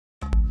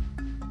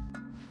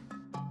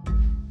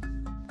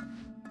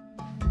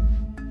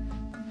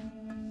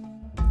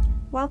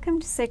Welcome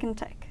to Second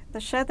Take, the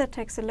show that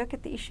takes a look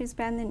at the issues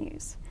behind the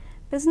news.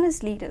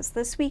 Business leaders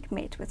this week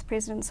met with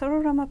President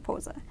Cyril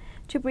Ramaphosa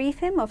to brief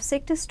him of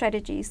sector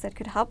strategies that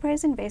could help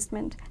raise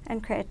investment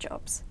and create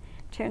jobs.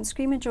 Terence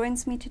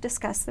joins me to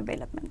discuss the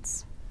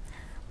developments.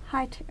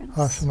 Hi, Terence.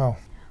 Hi, Chanel.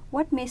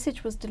 What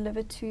message was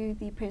delivered to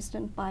the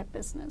President by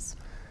business?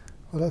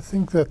 Well, I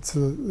think that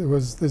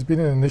there's been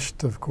an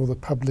initiative called the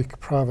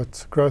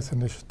Public-Private Growth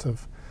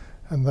Initiative,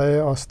 and they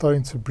are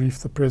starting to brief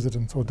the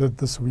President, or did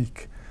this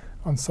week,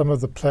 on some of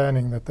the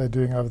planning that they're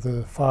doing over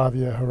the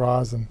 5-year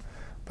horizon,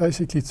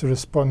 basically to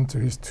respond to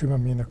his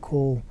Tumamina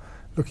call,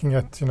 looking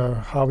at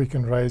how we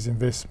can raise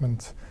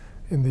investment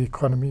in the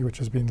economy, which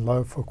has been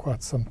low for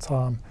quite some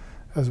time,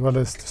 as well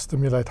as to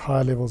stimulate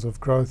high levels of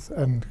growth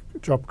and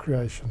job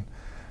creation.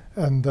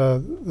 And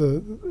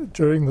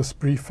during this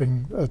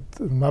briefing,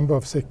 a number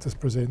of sectors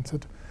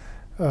presented,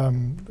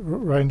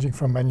 ranging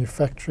from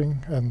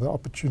manufacturing and the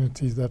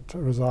opportunities that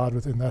reside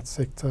within that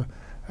sector,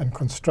 and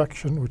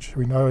construction, which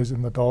we know is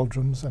in the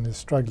doldrums and is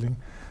struggling,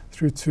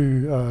 through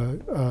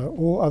to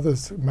all other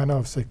manner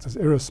of sectors,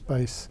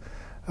 aerospace,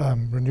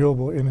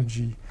 renewable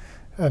energy,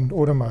 and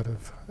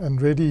automotive.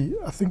 And really,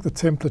 I think the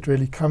template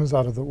really comes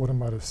out of the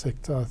automotive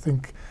sector. I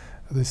think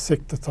the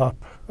sector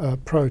type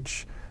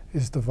approach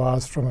is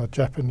devised from a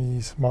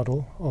Japanese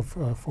model of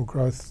for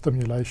growth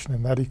stimulation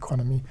in that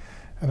economy,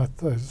 and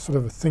sort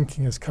of a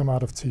thinking has come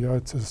out of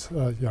Toyota's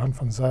Johan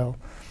van Zyl,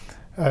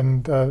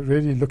 and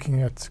really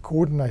looking at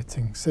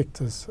coordinating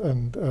sectors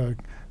and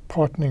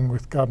partnering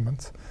with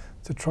government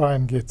to try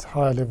and get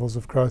higher levels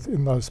of growth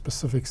in those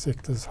specific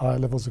sectors, higher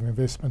levels of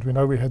investment. We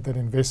know we had that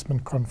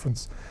investment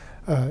conference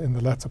in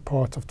the latter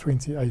part of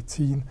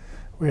 2018,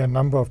 where a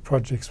number of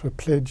projects were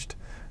pledged.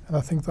 And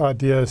I think the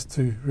idea is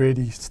to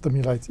really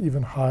stimulate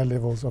even higher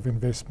levels of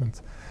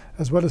investment,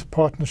 as well as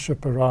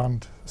partnership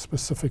around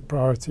specific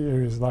priority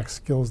areas like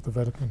skills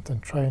development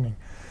and training.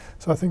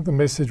 So I think the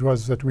message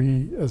was that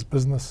we as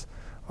business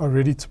are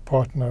ready to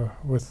partner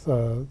with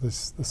the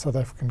South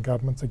African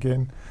government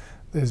again.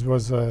 There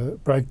was a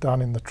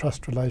breakdown in the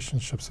trust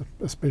relationships,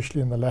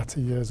 especially in the latter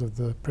years of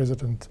the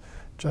President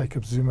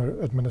Jacob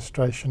Zuma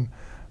administration.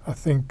 I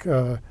think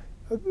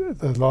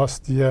the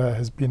last year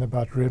has been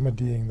about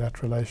remedying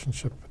that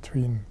relationship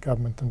between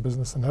government and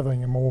business and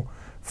having a more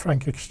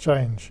frank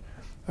exchange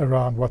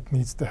around what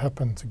needs to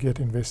happen to get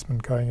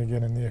investment going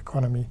again in the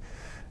economy.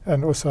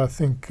 And also I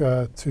think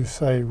to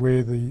say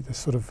where the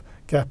sort of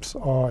gaps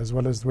are, as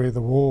well as where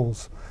the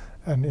walls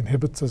and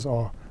inhibitors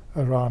are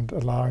around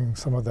allowing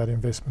some of that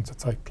investment to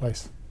take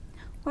place.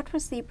 What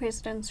was the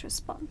President's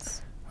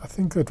response? I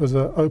think it was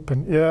an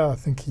open ear. I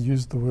think he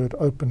used the word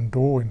open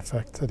door, in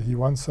fact, that he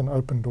wants an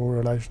open door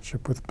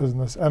relationship with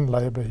business and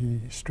labour, he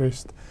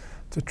stressed,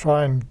 to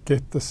try and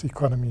get this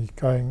economy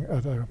going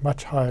at a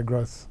much higher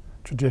growth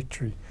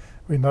trajectory.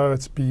 We know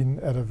it's been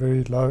at a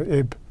very low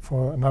ebb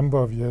for a number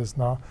of years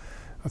now.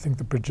 I think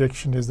the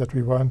projection is that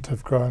we won't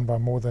have grown by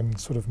more than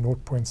sort of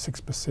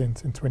 0.6%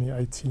 in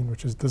 2018,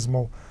 which is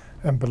dismal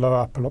and below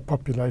our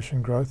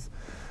population growth.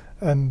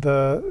 And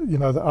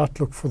the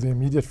outlook for the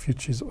immediate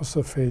future is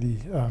also fairly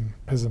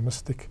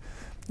pessimistic,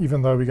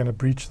 even though we're going to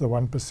breach the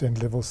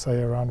 1% level,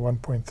 say around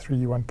 1.3,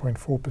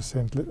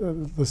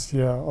 1.4% this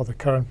year, or the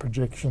current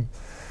projection.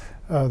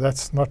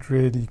 That's not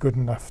really good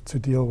enough to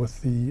deal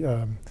with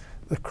the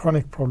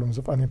chronic problems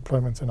of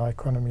unemployment in our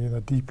economy, the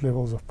deep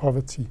levels of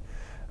poverty,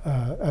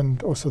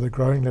 and also the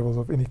growing levels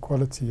of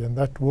inequality. And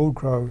that will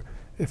grow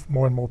if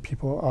more and more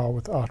people are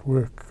without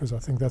work, because I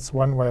think that's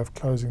one way of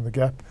closing the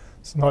gap.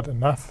 It's not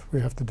enough. We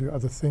have to do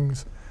other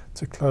things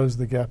to close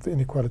the gap, the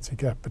inequality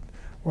gap. But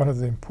one of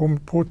the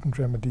important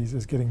remedies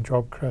is getting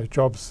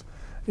jobs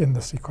in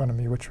this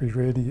economy, which we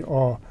really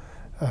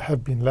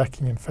have been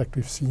lacking. In fact,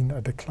 we've seen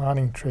a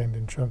declining trend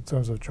in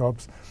terms of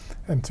jobs.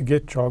 And to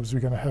get jobs,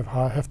 we're going to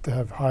have to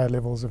have higher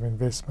levels of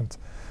investment.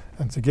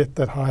 And to get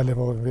that high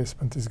level of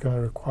investment is going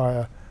to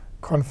require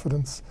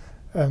confidence.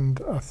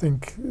 And I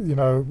think,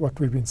 what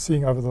we've been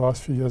seeing over the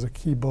last few years, a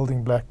key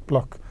building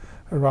block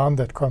around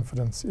that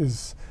confidence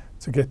is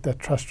to get that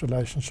trust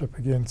relationship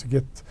again, to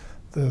get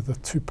the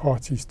two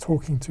parties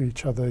talking to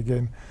each other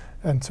again,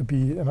 and to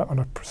be on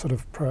a sort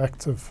of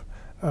proactive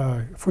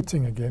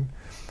footing again.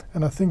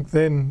 And I think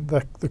then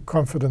that the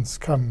confidence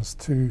comes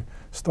to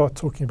start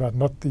talking about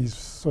not these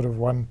sort of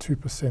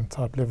 1-2%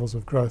 type levels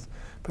of growth,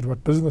 but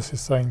what business is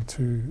saying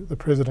to the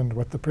President,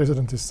 what the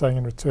President is saying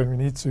in return. We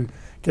need to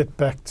get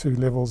back to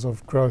levels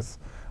of growth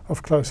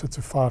of closer to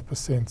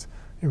 5%.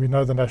 And we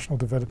know the National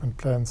Development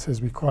Plan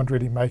says we can't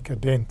really make a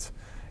dent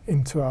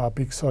into our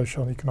big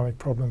social and economic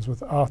problems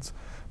without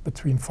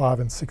between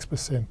 5 and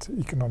 6%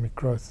 economic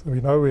growth.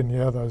 We know we're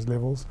near those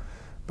levels,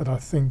 but I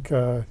think,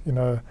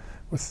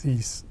 with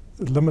these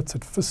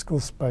limited fiscal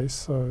space,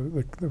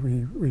 so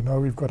we know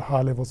we've got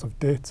high levels of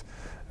debt,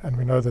 and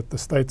we know that the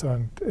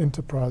state-owned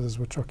enterprises,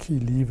 which are key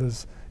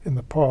levers in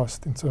the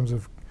past in terms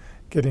of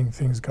getting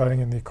things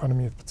going in the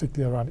economy,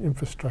 particularly around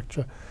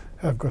infrastructure,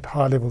 have got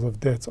high levels of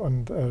debt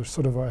and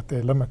sort of at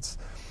their limits.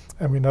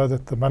 And we know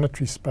that the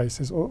monetary space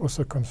is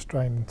also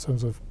constrained in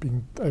terms of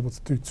being able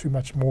to do too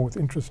much more with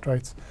interest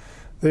rates.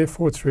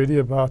 therefore it's really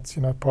about,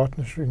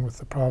 partnering with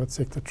the private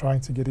sector,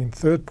 trying to get in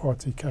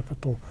third-party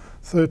capital,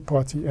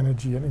 third-party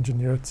energy and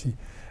ingenuity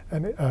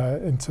and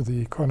into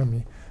the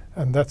economy.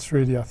 And that's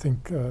really, I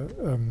think,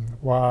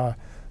 why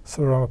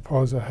Cyril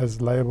Ramaphosa has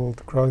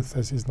labelled growth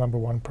as his number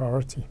one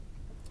priority.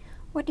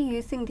 What do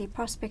you think the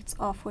prospects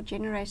are for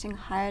generating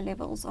higher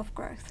levels of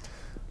growth?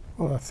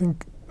 Well, I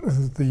think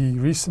the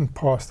recent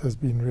past has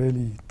been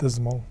really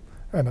dismal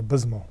and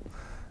abysmal.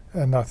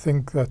 And I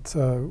think that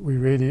we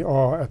really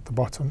are at the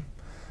bottom.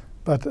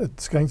 But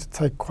it's going to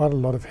take quite a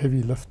lot of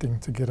heavy lifting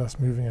to get us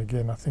moving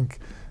again. I think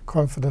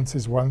confidence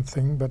is one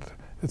thing, but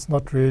it's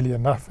not really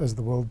enough, as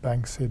the World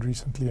Bank said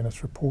recently in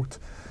its report.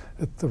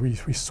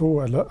 We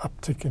saw an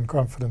uptick in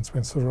confidence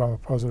when Cyril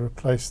Ramaphosa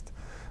replaced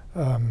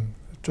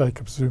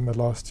Jacob Zuma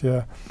last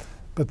year,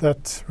 but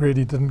that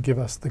really didn't give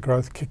us the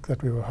growth kick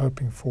that we were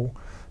hoping for.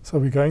 So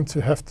we're going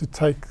to have to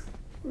take,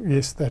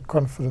 yes, that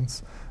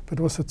confidence, but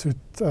also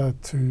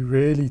to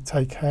really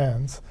take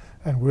hands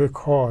and work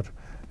hard.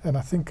 And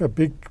I think a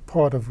big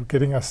part of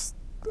getting us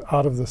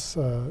out of this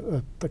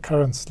the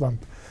current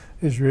slump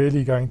is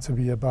really going to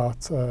be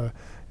about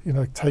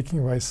taking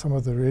away some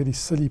of the really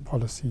silly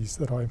policies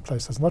that are in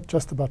place. It's not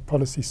just about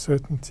policy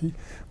certainty,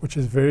 which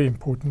is very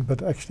important,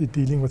 but actually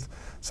dealing with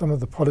some of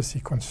the policy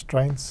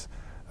constraints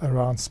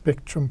around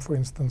spectrum, for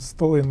instance.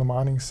 Still in the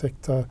mining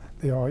sector,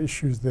 there are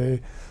issues there.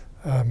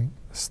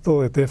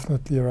 Still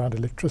definitely around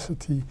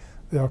electricity,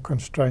 there are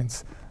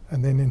constraints.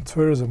 And then in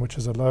tourism, which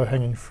is a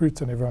low-hanging fruit,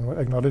 and everyone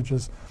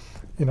acknowledges,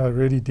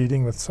 really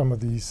dealing with some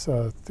of these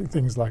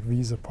things like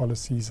visa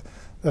policies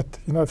that,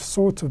 have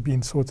sort of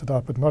been sorted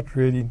out, but not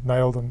really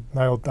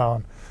nailed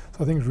down.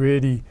 So I think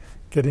really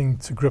getting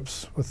to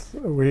grips with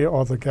where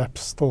are the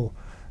gaps still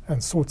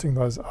and sorting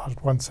those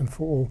out once and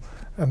for all.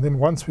 And then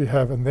once we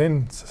have, and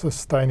then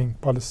sustaining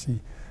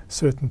policy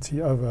certainty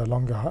over a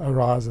longer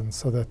horizon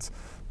so that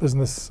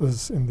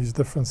businesses in these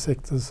different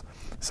sectors,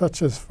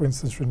 such as, for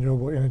instance,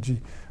 renewable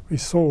energy, we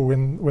saw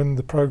when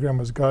the program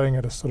was going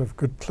at a sort of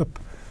good clip,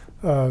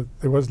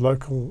 there was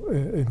local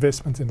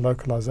investment in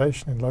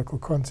localization, in local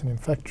content, in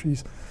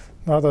factories.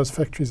 Now those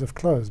factories have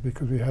closed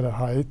because we had a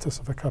hiatus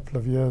of a couple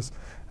of years,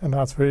 and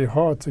now it's very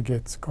hard to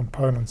get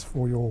components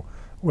for your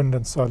wind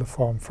and solar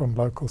farm from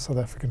local South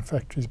African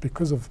factories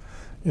because of,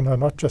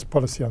 not just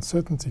policy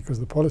uncertainty, because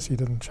the policy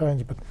didn't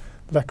change, but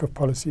lack of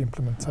policy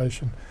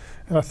implementation.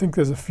 And I think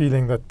there's a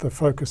feeling that the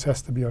focus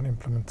has to be on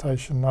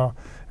implementation now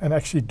and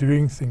actually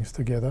doing things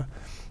together.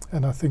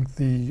 And I think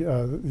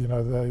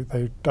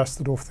they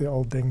dusted off their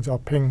old Deng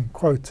Xiaoping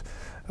quote.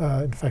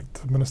 In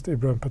fact, Minister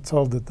Ibrahim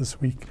Patel did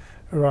this week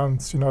around,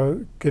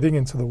 getting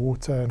into the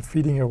water and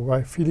feeling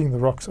the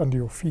rocks under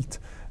your feet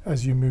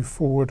as you move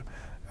forward,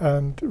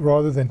 and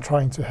rather than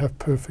trying to have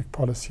perfect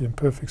policy and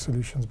perfect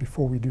solutions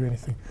before we do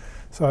anything.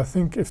 So I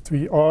think if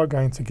we are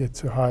going to get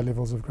to higher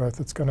levels of growth,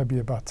 it's going to be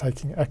about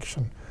taking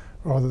action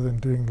rather than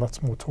doing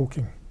lots more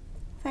talking.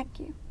 Thank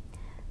you.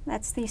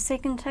 That's the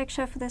Second Take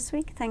Show for this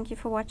week. Thank you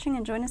for watching,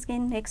 and join us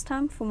again next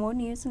time for more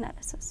news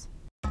analysis.